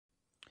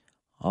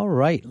All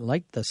right,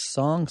 like the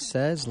song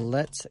says,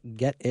 let's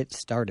get it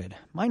started.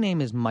 My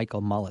name is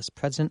Michael Mullis,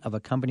 president of a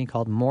company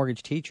called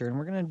Mortgage Teacher, and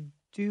we're going to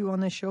do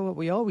on this show what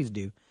we always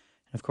do,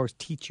 and of course,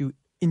 teach you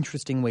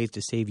interesting ways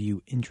to save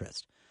you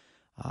interest.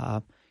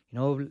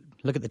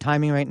 Look at the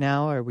timing right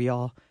now. Are we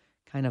all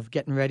kind of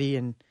getting ready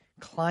and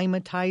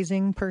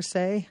climatizing per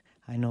se?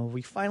 I know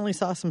we finally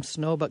saw some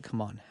snow, but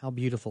come on, how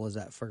beautiful is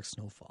that first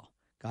snowfall?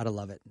 Gotta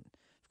love it. And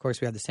of course,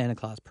 we have the Santa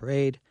Claus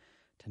parade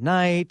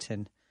tonight,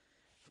 and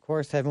of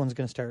course, everyone's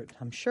going to start,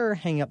 I'm sure,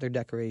 hanging up their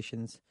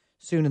decorations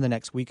soon in the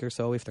next week or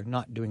so if they're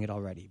not doing it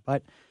already.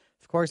 But,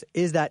 of course,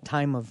 is that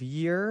time of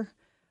year.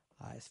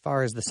 As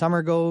far as the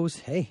summer goes,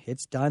 hey,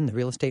 it's done. The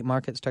real estate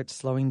market starts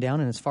slowing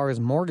down. And as far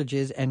as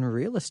mortgages and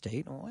real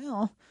estate,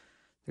 well,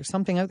 there's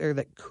something out there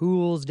that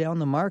cools down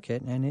the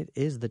market, and it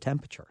is the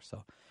temperature.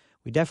 So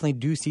we definitely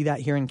do see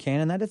that here in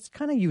Canada, and that it's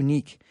kind of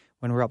unique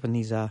when we're up in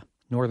these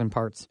northern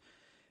parts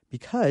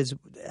because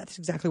that's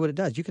exactly what it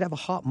does. You could have a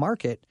hot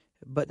market,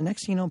 but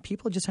next thing you know,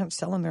 people just aren't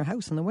selling their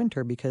house in the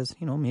winter because,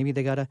 maybe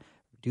they got to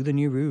do the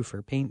new roof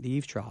or paint the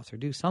eave troughs or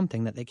do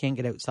something that they can't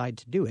get outside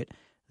to do it.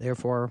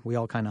 Therefore, we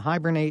all kind of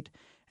hibernate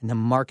and the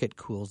market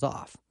cools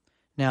off.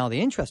 Now, the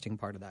interesting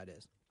part of that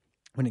is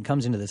when it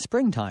comes into the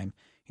springtime,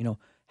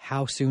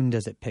 how soon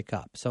does it pick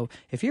up? So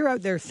if you're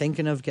out there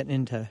thinking of getting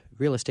into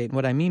real estate, and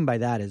what I mean by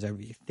that is, are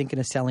you thinking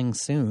of selling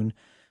soon?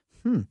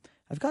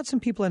 I've got some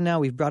people in now.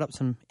 We've brought up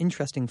some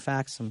interesting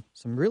facts,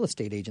 some real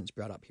estate agents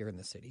brought up here in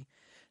the city,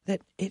 that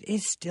it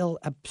is still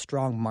a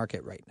strong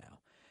market right now.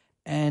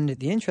 And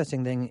the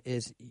interesting thing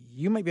is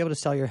you might be able to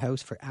sell your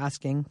house for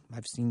asking.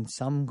 I've seen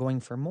some going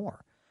for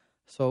more.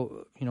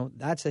 So,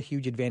 that's a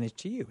huge advantage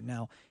to you.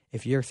 Now,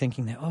 if you're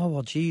thinking that,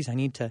 I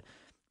need to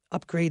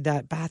upgrade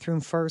that bathroom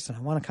first and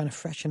I want to kind of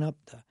freshen up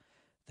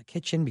the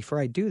kitchen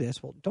before I do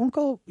this, well, don't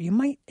go. It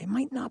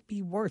might not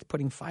be worth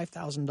putting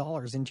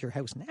 $5,000 into your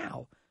house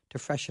now to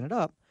freshen it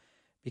up,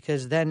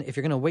 because then if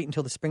you're going to wait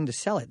until the spring to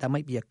sell it, that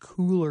might be a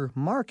cooler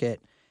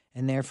market.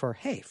 And therefore,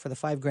 hey, for the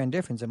 $5,000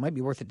 difference, it might be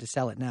worth it to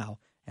sell it now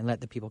and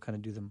let the people kind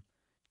of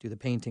do the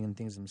painting and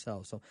things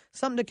themselves. So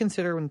something to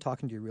consider when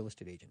talking to your real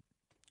estate agent.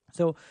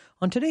 So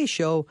on today's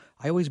show,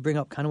 I always bring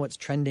up kind of what's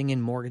trending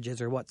in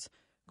mortgages or what's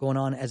going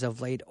on as of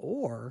late.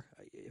 Or,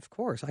 of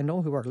course, I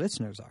know who our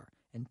listeners are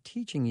and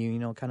teaching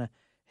you, kind of,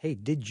 hey,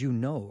 did you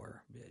know?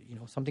 Or,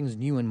 something's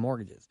new in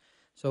mortgages.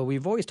 So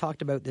we've always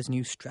talked about this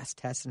new stress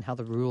test and how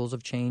the rules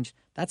have changed.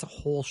 That's a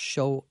whole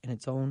show in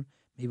its own.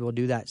 Maybe we'll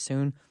do that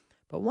soon.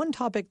 But one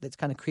topic that's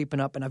kind of creeping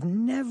up, and I've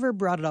never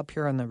brought it up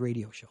here on the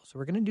radio show, so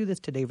we're going to do this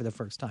today for the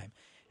first time.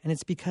 And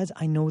it's because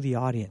I know the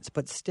audience.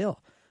 But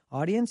still,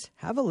 audience,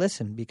 have a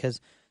listen,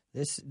 because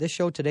this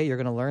show today, you're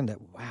going to learn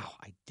that, wow,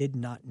 I did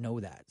not know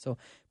that. So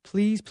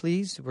please,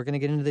 we're going to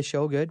get into the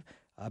show good.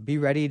 Be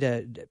ready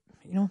to,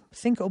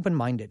 think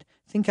open-minded.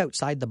 Think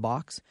outside the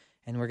box,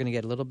 and we're going to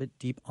get a little bit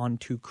deep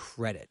onto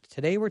credit.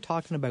 Today we're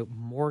talking about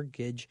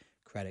mortgage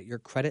credit, your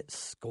credit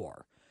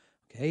score.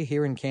 Okay,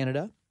 here in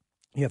Canada,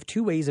 you have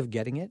two ways of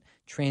getting it,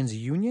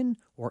 TransUnion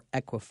or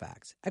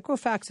Equifax.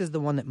 Equifax is the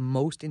one that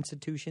most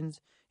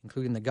institutions,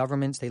 including the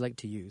governments, they like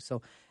to use.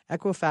 So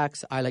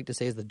Equifax, I like to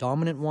say, is the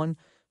dominant one.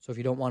 So if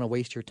you don't want to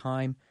waste your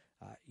time,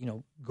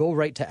 go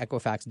right to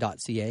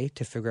equifax.ca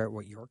to figure out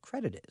what your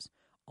credit is.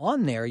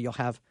 On there, you'll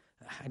have,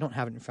 I don't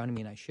have it in front of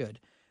me and I should,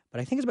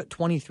 but I think it's about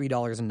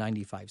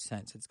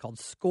 $23.95. It's called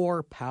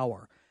Score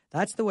Power.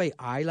 That's the way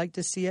I like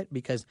to see it,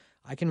 because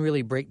I can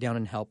really break down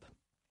and help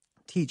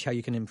teach how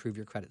you can improve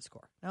your credit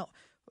score. Now,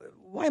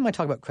 why am I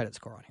talking about credit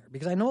score on here?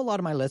 Because I know a lot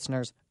of my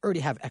listeners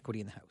already have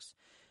equity in the house.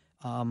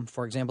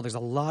 For example, there's a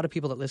lot of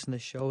people that listen to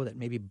this show that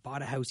maybe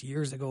bought a house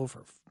years ago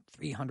for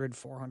 $300,000,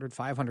 $400,000,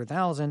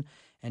 $500,000,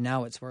 and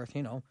now it's worth,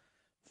 $400,000,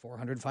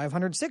 $500,000,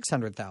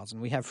 $600,000.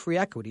 We have free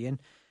equity.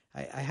 And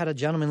I had a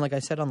gentleman, like I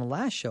said on the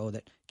last show,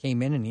 that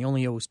came in and he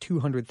only owes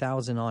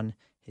 $200,000 on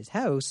his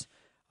house,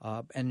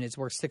 and it's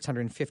worth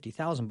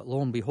 $650,000. But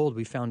lo and behold,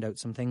 we found out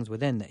some things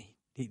within that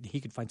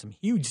he could find some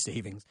huge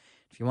savings.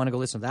 If you want to go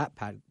listen to that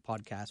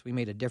podcast, we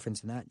made a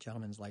difference in that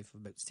gentleman's life of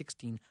about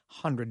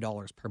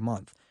 $1,600 per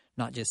month,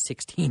 not just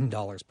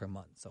 $16 per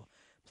month. So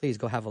please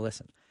go have a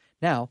listen.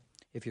 Now,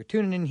 if you're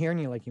tuning in here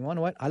and you're like, you know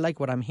what? I like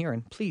what I'm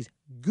hearing. Please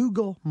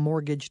Google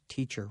Mortgage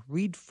Teacher.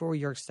 Read for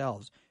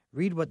yourselves.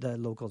 Read what the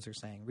locals are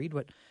saying. Read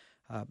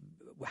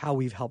how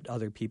we've helped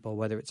other people,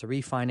 whether it's a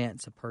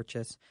refinance, a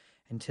purchase.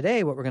 And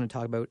today what we're going to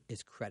talk about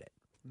is credit.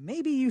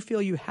 Maybe you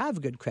feel you have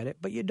good credit,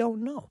 but you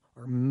don't know.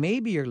 Or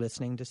maybe you're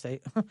listening to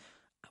say,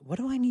 what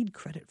do I need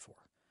credit for?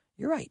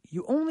 You're right.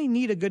 You only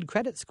need a good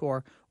credit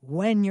score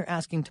when you're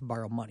asking to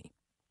borrow money.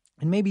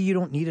 And maybe you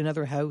don't need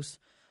another house.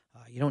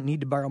 You don't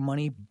need to borrow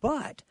money,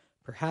 but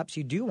perhaps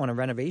you do want a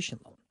renovation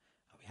loan.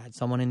 We had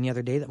someone in the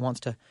other day that wants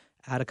to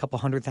add a couple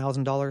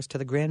 $100,000 to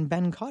the Grand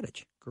Bend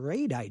cottage.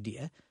 Great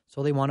idea.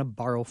 So they want to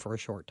borrow for a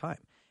short time.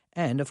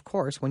 And of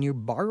course, when you're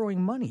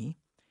borrowing money,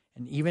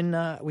 and even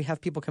we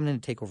have people coming in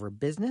to take over a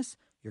business,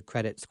 your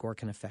credit score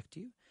can affect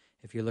you.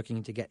 If you're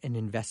looking to get an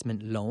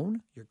investment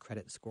loan, your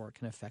credit score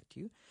can affect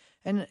you.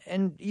 And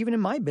even in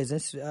my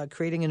business,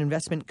 creating an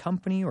investment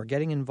company or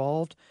getting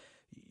involved,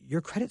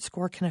 your credit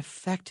score can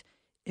affect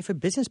if a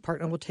business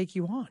partner will take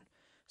you on.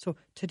 So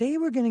today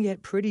we're going to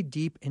get pretty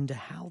deep into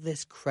how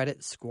this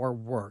credit score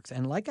works.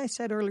 And like I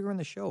said earlier in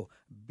the show,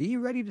 be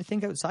ready to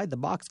think outside the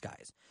box,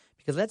 guys.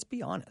 Because let's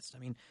be honest. I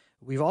mean,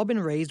 we've all been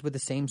raised with the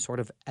same sort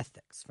of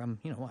ethics.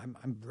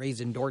 I'm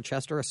raised in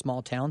Dorchester, a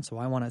small town, so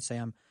I want to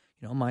say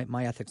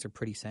my ethics are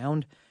pretty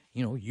sound.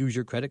 Use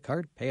your credit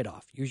card, pay it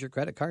off. Use your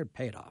credit card,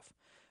 pay it off.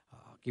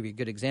 I'll give you a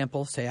good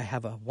example. Say I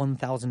have a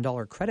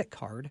 $1,000 credit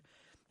card,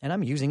 and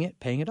I'm using it,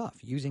 paying it off,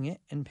 using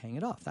it and paying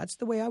it off. That's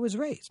the way I was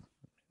raised.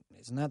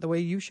 Isn't that the way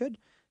you should?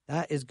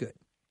 That is good.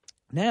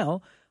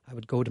 Now, I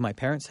would go to my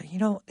parents and say,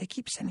 they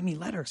keep sending me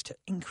letters to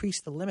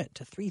increase the limit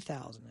to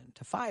 $3,000 and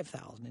to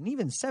 $5,000 and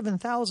even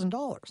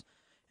 $7,000.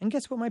 And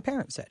guess what my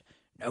parents said?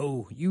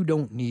 No, you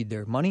don't need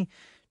their money.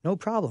 No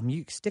problem.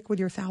 You stick with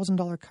your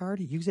 $1,000 card,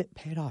 use it,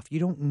 pay it off. You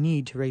don't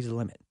need to raise the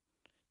limit.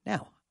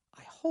 Now,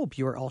 I hope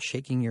you are all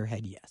shaking your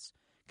head yes,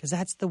 because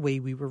that's the way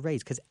we were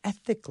raised, because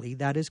ethically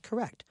that is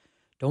correct.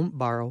 Don't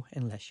borrow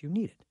unless you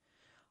need it.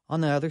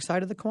 On the other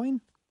side of the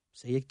coin,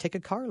 say you take a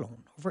car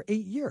loan over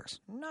 8 years.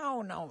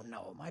 No.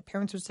 My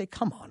parents would say,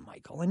 come on,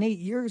 Michael. In 8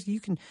 years,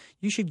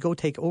 you should go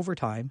take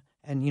overtime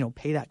and,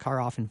 pay that car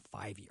off in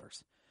 5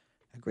 years.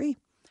 Agree?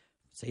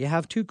 Say you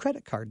have 2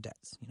 credit card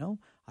debts.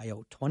 I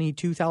owe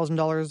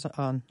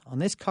 $22,000 on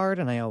this card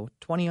and I owe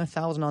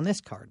 $20,000 on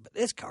this card. But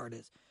this card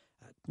is,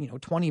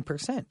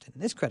 20% and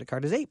this credit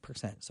card is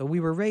 8%. So we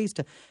were raised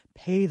to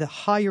pay the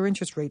higher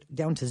interest rate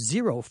down to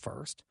 0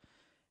 first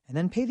and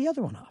then pay the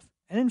other one off.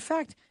 And in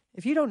fact,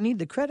 if you don't need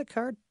the credit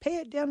card, pay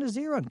it down to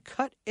 0 and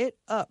cut it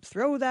up.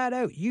 Throw that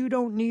out. You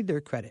don't need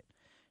their credit.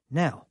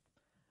 Now,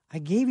 I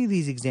gave you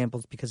these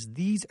examples because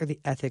these are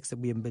the ethics that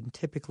we have been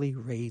typically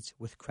raised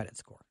with credit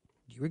score.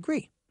 Do you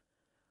agree?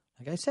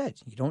 Like I said,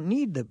 you don't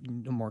need the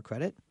more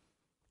credit.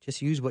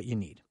 Just use what you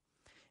need.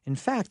 In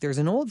fact, there's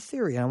an old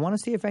theory, and I want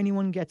to see if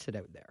anyone gets it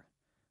out there.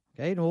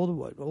 Okay, an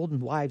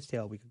old wives'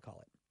 tale, we could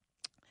call it.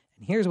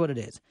 And here's what it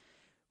is.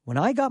 When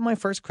I got my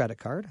first credit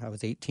card, I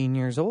was 18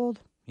 years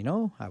old.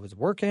 I was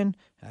working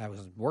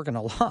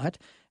a lot,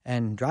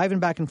 and driving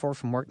back and forth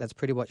from work, that's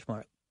pretty much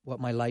what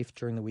my life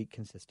during the week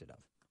consisted of,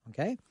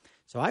 okay?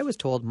 So I was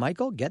told,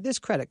 Michael, get this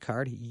credit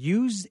card,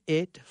 use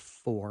it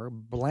for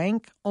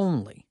blank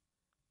only.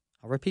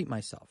 I'll repeat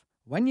myself.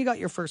 When you got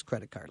your first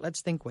credit card,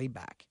 let's think way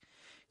back.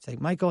 Say,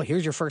 Michael,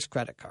 here's your first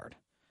credit card.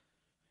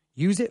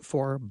 Use it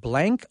for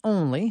blank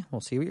only.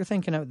 We'll see what you're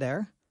thinking out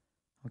there,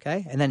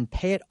 okay? And then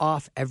pay it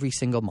off every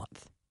single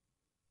month.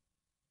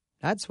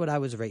 That's what I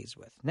was raised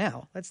with.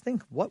 Now, let's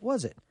think, what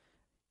was it?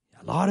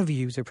 A lot of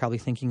you are probably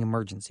thinking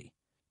emergency.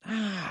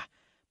 But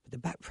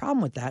the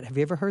problem with that, have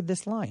you ever heard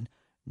this line?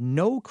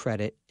 No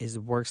credit is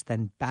worse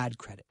than bad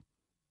credit.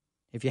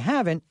 If you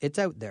haven't, it's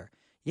out there.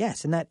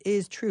 Yes, and that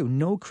is true.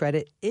 No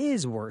credit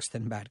is worse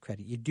than bad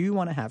credit. You do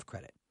want to have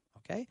credit,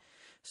 okay?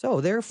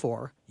 So,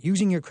 therefore,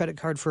 using your credit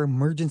card for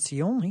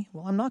emergency only,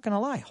 well, I'm not going to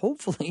lie.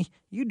 Hopefully,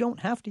 you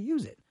don't have to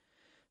use it.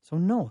 So,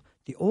 no,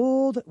 the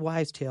old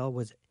wives' tale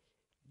was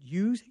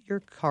use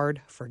your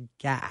card for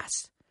gas.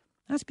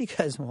 That's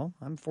because,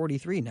 I'm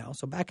 43 now,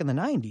 so back in the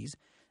 90s,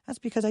 that's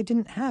because I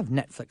didn't have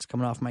Netflix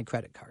coming off my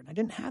credit card. I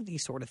didn't have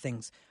these sort of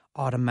things,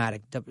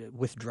 automatic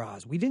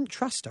withdrawals. We didn't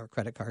trust our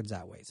credit cards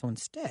that way. So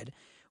instead,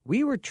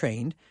 we were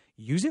trained,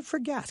 use it for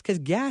gas. Because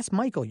gas,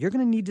 Michael, you're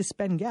going to need to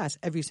spend gas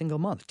every single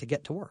month to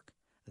get to work.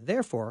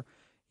 Therefore,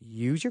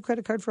 use your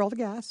credit card for all the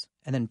gas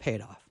and then pay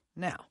it off.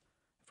 Now,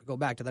 if we go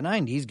back to the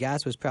 90s,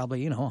 gas was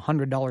probably,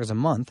 $100 a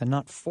month and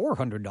not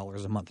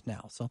 $400 a month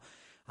now. So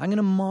I'm going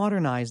to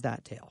modernize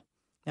that tale.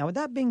 Now, with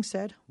that being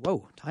said,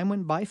 time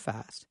went by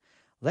fast.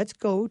 Let's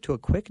go to a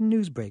quick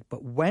news break.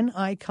 But when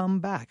I come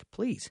back,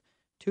 please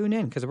tune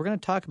in because we're going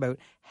to talk about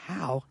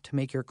how to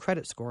make your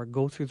credit score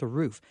go through the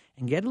roof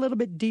and get a little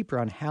bit deeper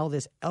on how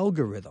this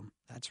algorithm,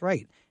 that's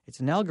right, it's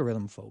an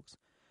algorithm, folks,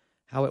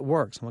 how it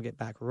works. And we'll get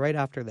back right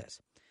after this.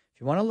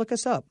 If you want to look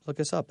us up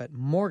at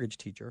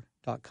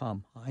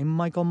mortgageteacher.com. I'm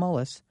Michael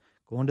Mullis.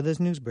 Going to this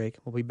news break.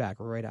 We'll be back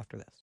right after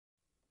this.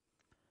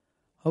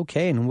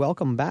 Okay, and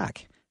welcome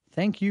back.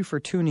 Thank you for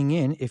tuning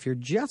in. If you're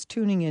just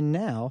tuning in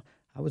now,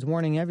 I was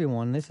warning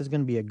everyone this is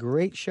going to be a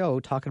great show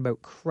talking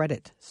about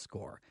credit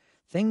score.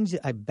 Things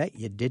I bet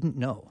you didn't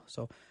know.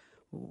 So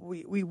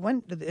we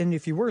went, and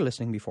if you were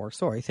listening before,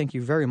 sorry, thank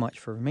you very much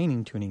for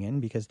remaining tuning in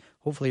because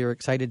hopefully you're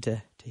excited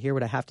to hear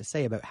what I have to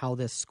say about how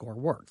this score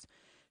works.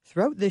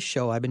 Throughout this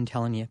show, I've been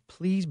telling you,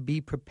 please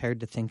be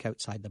prepared to think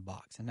outside the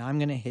box. And now I'm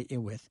going to hit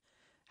you with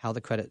how the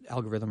credit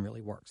algorithm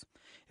really works.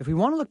 If we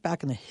want to look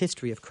back in the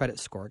history of credit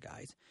score,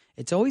 guys,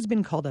 it's always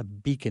been called a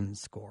beacon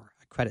score,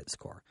 a credit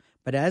score.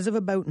 But as of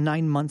about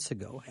 9 months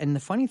ago, and the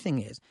funny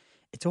thing is,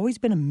 it's always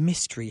been a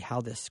mystery how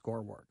this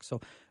score works.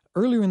 So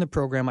earlier in the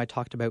program, I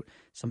talked about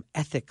some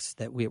ethics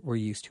that we're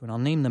used to, and I'll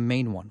name the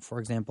main one. For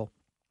example,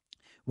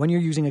 when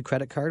you're using a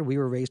credit card, we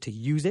were raised to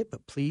use it,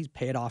 but please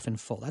pay it off in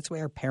full. That's the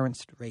way our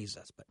parents raised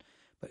us.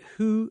 But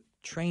who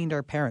trained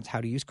our parents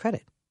how to use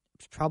credit?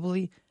 It's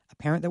probably a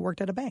parent that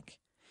worked at a bank.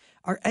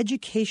 Our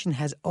education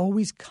has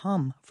always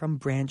come from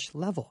branch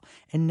level.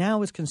 And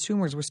now as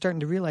consumers, we're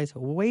starting to realize,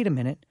 wait a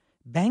minute,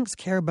 Banks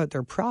care about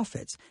their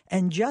profits,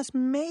 and just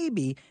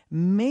maybe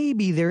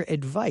their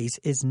advice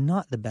is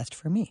not the best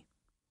for me.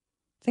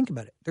 Think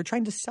about it. They're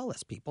trying to sell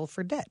us people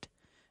for debt.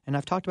 And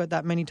I've talked about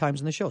that many times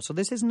in the show. So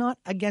this is not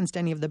against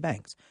any of the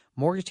banks.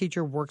 Mortgage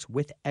Teacher works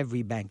with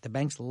every bank. The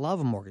banks love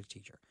a Mortgage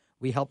Teacher.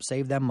 We help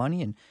save them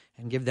money and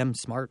give them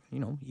smart,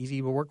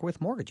 easy to work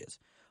with mortgages.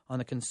 On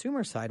the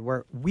consumer side,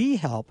 where we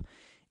help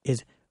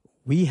is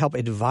we help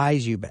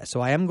advise you best.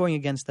 So I am going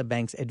against the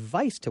bank's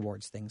advice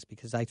towards things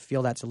because I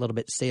feel that's a little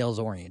bit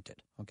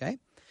sales-oriented, okay?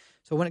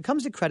 So when it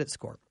comes to credit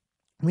score,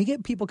 we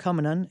get people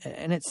coming in,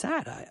 and it's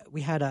sad.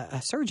 We had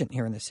a surgeon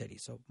here in the city.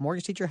 So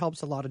Mortgage Teacher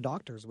helps a lot of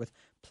doctors with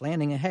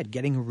planning ahead,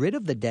 getting rid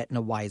of the debt in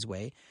a wise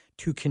way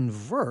to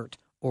convert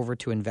over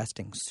to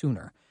investing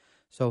sooner.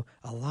 So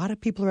a lot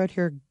of people are out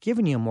here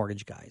giving you a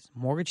mortgage, guys.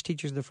 Mortgage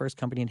Teacher is the first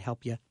company to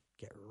help you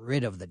get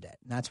rid of the debt,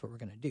 and that's what we're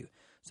going to do.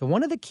 So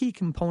one of the key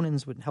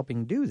components with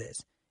helping do this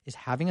is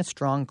having a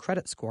strong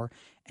credit score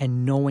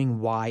and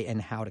knowing why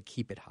and how to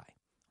keep it high,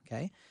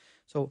 okay?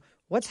 So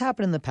what's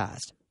happened in the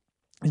past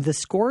is the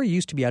score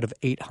used to be out of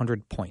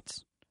 800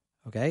 points,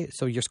 okay?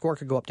 So your score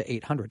could go up to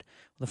 800.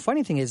 Well, the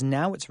funny thing is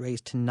now it's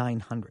raised to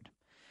 900.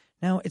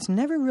 Now, it's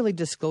never really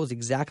disclosed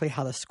exactly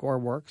how the score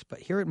works, but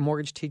here at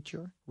Mortgage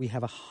Teacher, we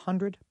have a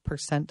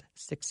 100%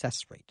 success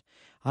rate.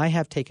 I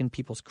have taken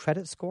people's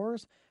credit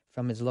scores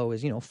from as low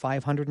as,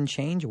 500 and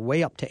change,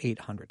 way up to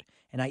 800.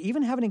 And I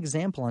even have an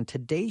example on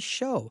today's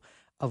show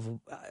of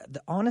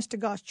the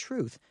honest-to-gosh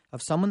truth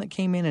of someone that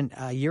came in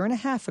a year and a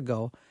half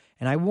ago,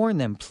 and I warned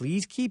them,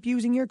 please keep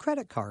using your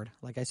credit card.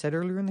 Like I said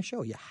earlier in the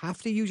show, you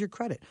have to use your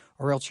credit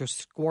or else your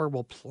score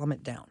will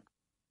plummet down,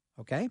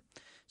 okay?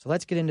 So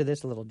let's get into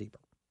this a little deeper.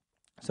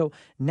 So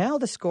now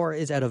the score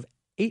is out of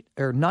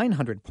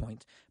 900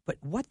 points, but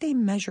what they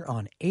measure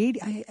on,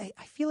 I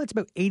feel it's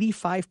about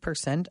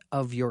 85%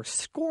 of your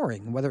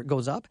scoring, whether it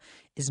goes up,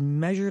 is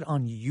measured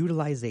on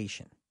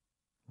utilization.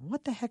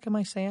 What the heck am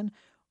I saying?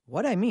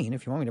 What I mean,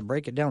 if you want me to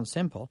break it down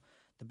simple,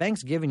 the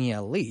bank's giving you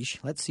a leash.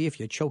 Let's see if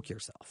you choke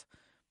yourself.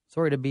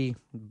 Sorry to be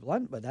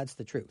blunt, but that's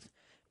the truth.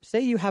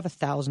 Say you have a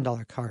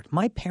 $1,000 card.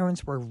 My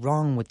parents were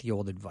wrong with the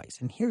old advice,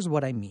 and here's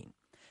what I mean.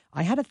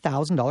 I had a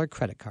 $1,000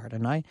 credit card,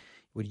 and I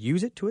would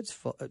use it to its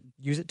full,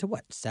 use it to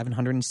what,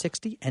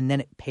 $760, and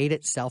then it paid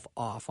itself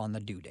off on the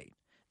due date.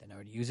 Then I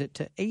would use it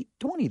to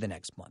 $820 the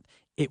next month.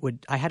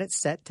 I had it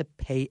set to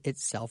pay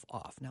itself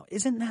off. Now,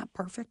 isn't that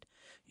perfect?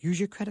 Use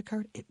your credit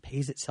card, it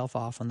pays itself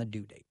off on the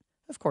due date.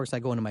 Of course, I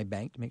go into my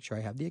bank to make sure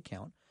I have the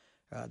account,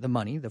 the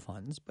money, the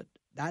funds, but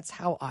that's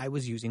how I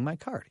was using my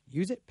card.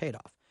 Use it, pay it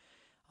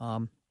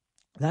off.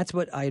 That's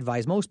what I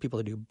advise most people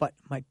to do, but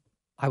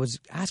I was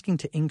asking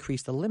to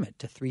increase the limit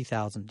to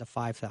 $3,000 to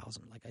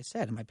 $5,000, like I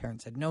said. And my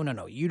parents said,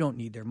 no, you don't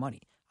need their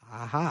money.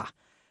 Aha,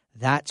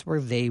 that's where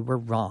they were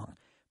wrong.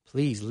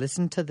 Please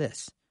listen to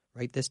this.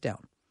 Write this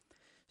down.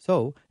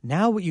 So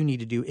now what you need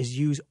to do is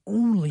use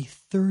only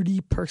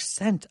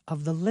 30%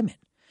 of the limit.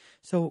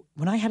 So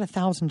when I had a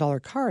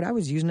 $1,000 card, I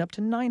was using up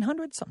to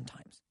 900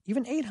 sometimes,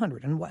 even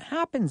 800. And what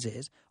happens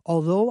is,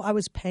 although I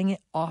was paying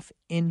it off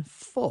in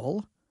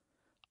full,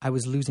 I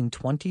was losing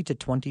 20 to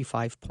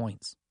 25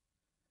 points.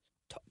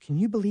 Can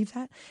you believe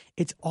that?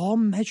 It's all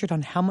measured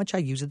on how much I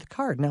use of the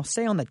card. Now,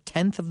 say on the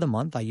 10th of the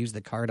month, I use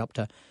the card up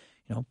to,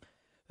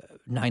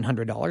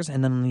 $900,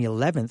 and then on the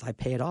 11th, I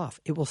pay it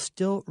off. It will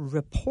still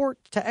report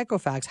to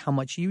Equifax how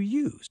much you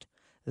used.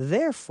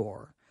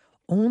 Therefore,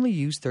 only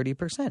use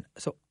 30%.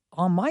 So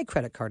on my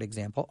credit card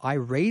example, I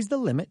raised the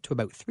limit to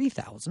about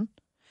 $3,000,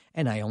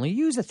 and I only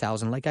use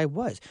 $1,000 like I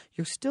was.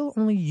 You're still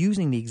only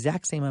using the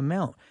exact same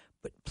amount,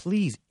 but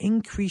please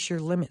increase your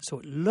limit so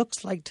it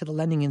looks like to the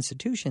lending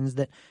institutions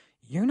that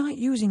you're not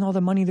using all the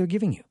money they're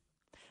giving you.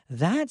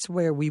 That's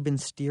where we've been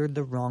steered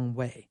the wrong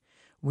way.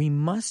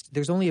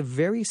 There's only a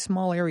very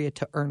small area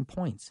to earn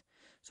points.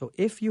 So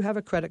if you have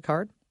a credit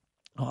card,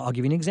 I'll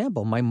give you an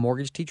example, my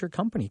Mortgage Teacher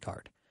company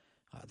card.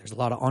 There's a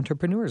lot of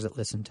entrepreneurs that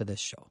listen to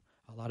this show,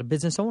 a lot of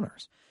business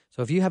owners.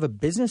 So if you have a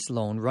business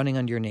loan running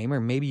under your name,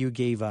 or maybe you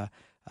gave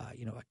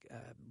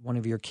one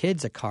of your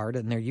kids a card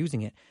and they're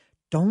using it,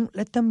 don't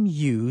let them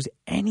use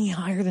any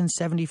higher than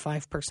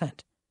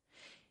 75%.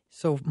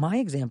 So my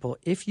example,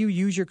 if you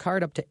use your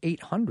card up to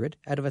 800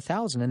 out of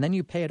 1,000 and then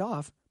you pay it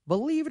off,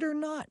 believe it or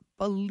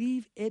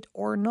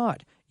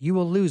not, you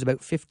will lose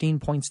about 15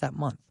 points that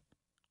month.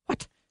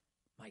 What?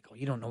 Michael,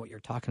 you don't know what you're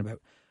talking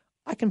about.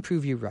 I can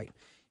prove you right.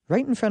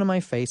 Right in front of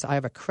my face, I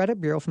have a credit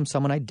bureau from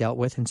someone I dealt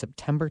with in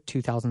September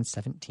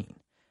 2017.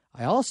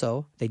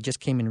 They just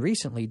came in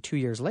recently 2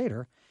 years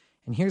later,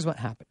 and here's what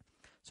happened.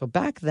 So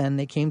back then,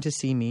 they came to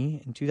see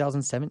me in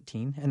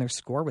 2017, and their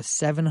score was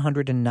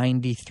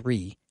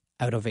 793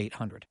 out of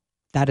 800.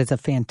 That is a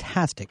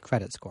fantastic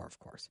credit score, of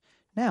course.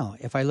 Now,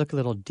 if I look a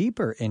little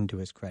deeper into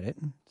his credit,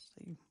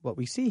 what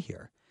we see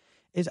here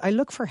is I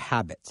look for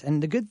habits.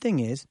 And the good thing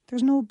is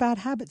there's no bad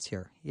habits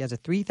here. He has a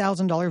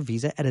 $3,000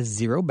 Visa at a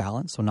zero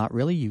balance, so not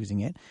really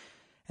using it.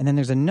 And then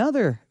there's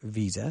another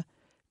Visa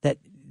that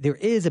there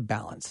is a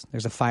balance.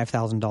 There's a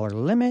 $5,000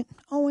 limit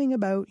owing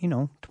about,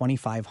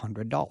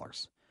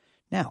 $2,500.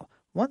 Now,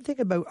 One thing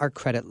about our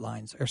credit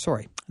lines,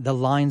 the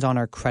lines on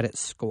our credit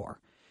score.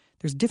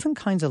 There's different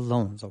kinds of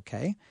loans,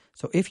 okay?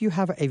 So if you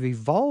have a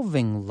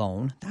revolving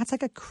loan, that's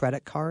like a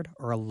credit card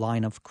or a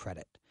line of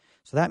credit.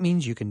 So that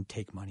means you can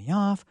take money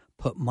off,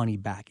 put money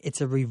back.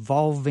 It's a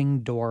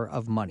revolving door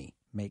of money.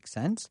 Makes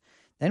sense?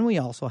 Then we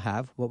also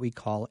have what we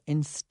call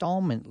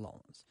installment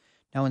loans.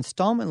 Now,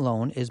 installment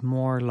loan is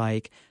more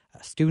like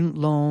a student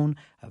loan,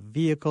 a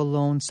vehicle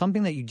loan,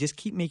 something that you just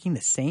keep making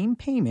the same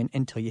payment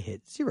until you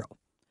hit zero.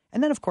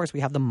 And then, of course,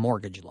 we have the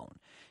mortgage loan.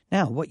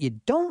 Now, what you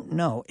don't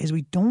know is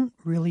we don't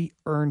really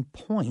earn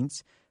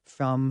points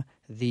from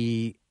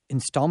the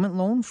installment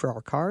loan for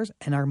our cars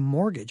and our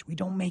mortgage. We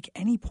don't make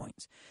any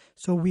points.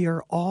 So we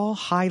are all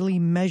highly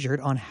measured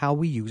on how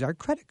we use our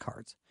credit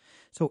cards.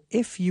 So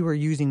if you were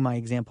using my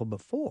example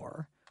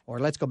before, or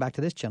let's go back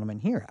to this gentleman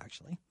here,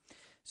 actually.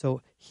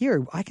 So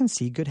here I can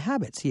see good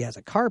habits. He has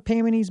a car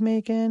payment he's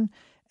making,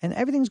 and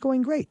everything's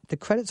going great. The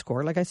credit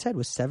score, like I said,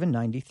 was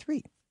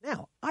 793.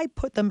 Now, I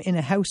put them in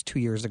a house 2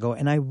 years ago,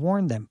 and I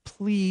warned them,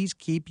 please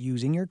keep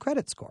using your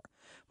credit score.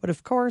 But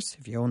of course,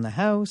 if you own the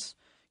house,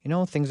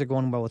 things are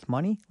going well with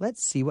money.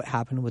 Let's see what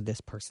happened with this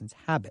person's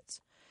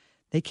habits.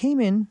 They came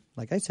in,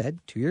 like I said,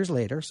 2 years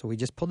later. So we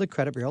just pulled the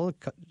credit bureau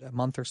a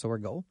month or so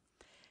ago.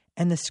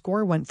 And the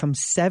score went from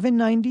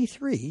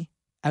 793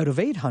 out of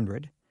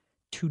 800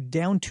 to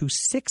down to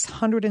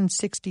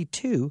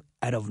 662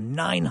 out of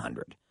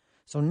 900.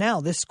 So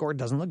now this score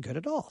doesn't look good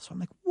at all. So I'm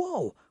like,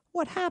 whoa,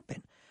 what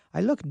happened? I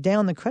look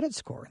down the credit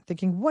score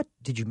thinking, what,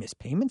 did you miss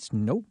payments?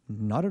 Nope,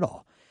 not at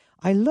all.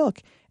 I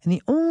look, and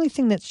the only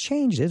thing that's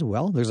changed is,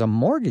 well, there's a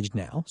mortgage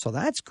now, so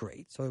that's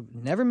great. So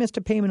never missed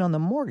a payment on the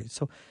mortgage.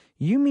 So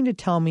you mean to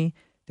tell me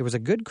there was a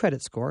good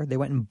credit score, they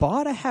went and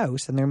bought a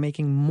house, and they're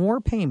making more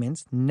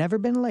payments, never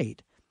been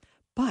late.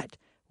 But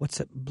what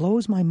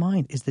blows my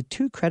mind is the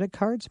two credit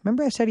cards.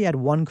 Remember I said he had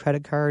one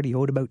credit card, he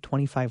owed about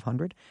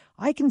 $2,500?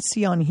 I can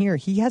see on here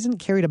he hasn't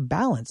carried a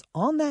balance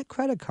on that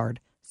credit card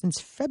since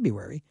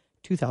February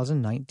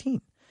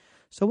 2019.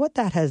 So what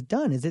that has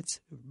done is it's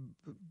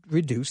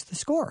reduced the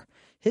score.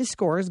 His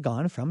score has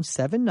gone from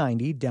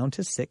 790 down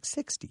to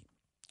 660.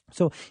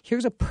 So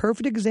here's a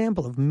perfect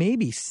example of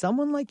maybe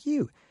someone like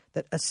you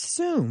that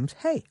assumes,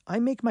 hey, I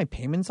make my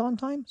payments on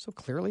time, so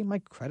clearly my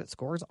credit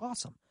score is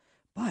awesome.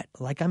 But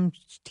like I'm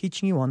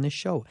teaching you on this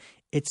show,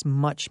 it's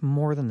much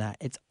more than that.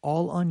 It's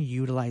all on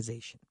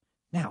utilization.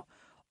 Now,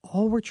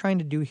 all we're trying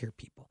to do here,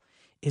 people,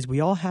 is we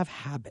all have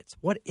habits.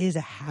 What is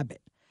a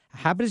habit? A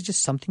habit is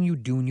just something you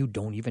do and you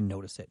don't even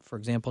notice it. For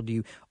example, do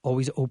you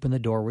always open the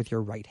door with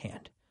your right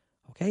hand?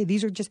 Okay,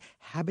 these are just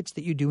habits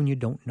that you do and you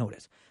don't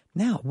notice.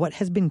 Now, what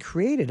has been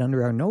created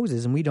under our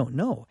noses and we don't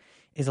know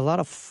is a lot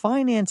of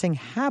financing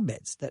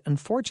habits that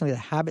unfortunately the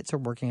habits are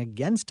working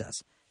against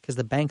us because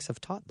the banks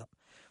have taught them.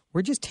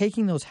 We're just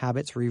taking those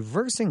habits,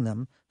 reversing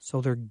them so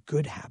they're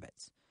good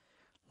habits.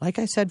 Like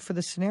I said for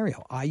the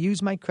scenario, I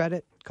used my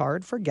credit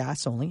card for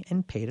gas only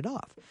and paid it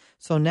off.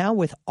 So now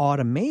with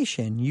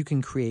automation, you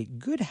can create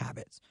good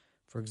habits.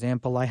 For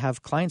example, I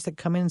have clients that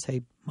come in and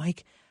say,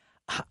 Mike,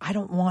 I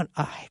don't want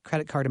a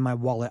credit card in my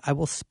wallet. I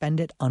will spend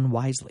it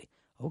unwisely.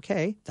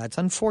 Okay, that's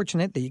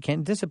unfortunate that you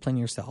can't discipline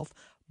yourself,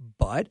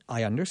 but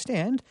I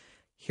understand.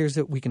 Here's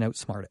that we can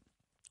outsmart it.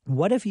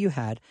 What if you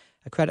had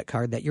a credit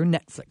card that your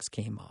Netflix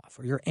came off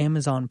or your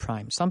Amazon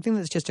Prime, something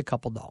that's just a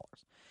couple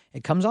dollars?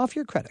 It comes off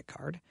your credit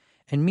card.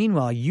 And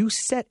meanwhile, you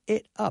set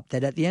it up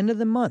that at the end of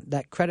the month,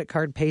 that credit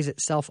card pays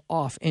itself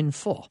off in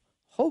full.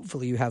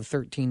 Hopefully you have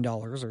 $13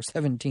 or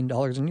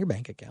 $17 in your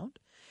bank account.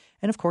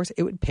 And of course,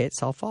 it would pay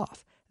itself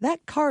off.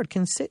 That card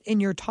can sit in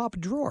your top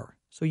drawer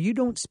so you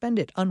don't spend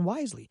it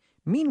unwisely.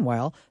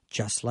 Meanwhile,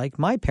 just like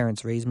my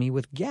parents raised me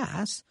with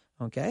gas,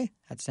 okay,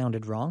 that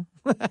sounded wrong.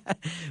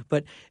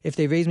 But if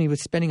they raised me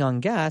with spending on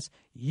gas,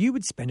 you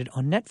would spend it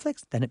on Netflix,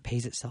 then it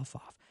pays itself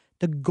off.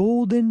 The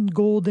golden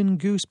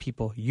goose,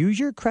 people. Use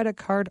your credit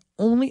card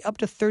only up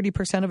to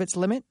 30% of its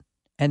limit.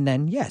 And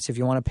then, yes, if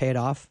you want to pay it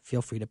off,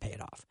 feel free to pay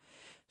it off.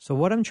 So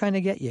what I'm trying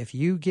to get you, if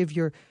you give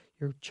your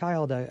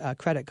child a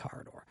credit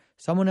card or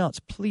someone else,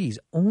 please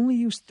only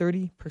use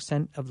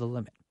 30% of the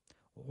limit.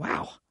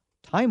 Wow,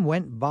 time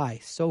went by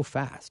so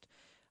fast.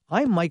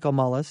 I'm Michael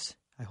Mullis.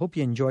 I hope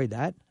you enjoyed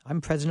that. I'm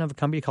president of a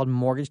company called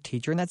Mortgage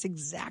Teacher, and that's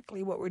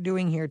exactly what we're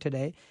doing here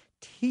today,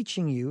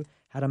 teaching you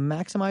how to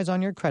maximize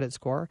on your credit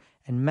score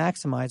and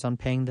maximize on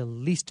paying the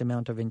least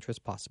amount of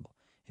interest possible.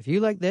 If you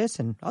like this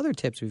and other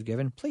tips we've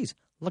given, please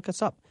look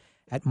us up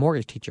at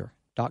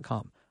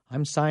mortgageteacher.com.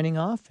 I'm signing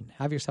off, and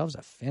have yourselves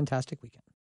a fantastic weekend.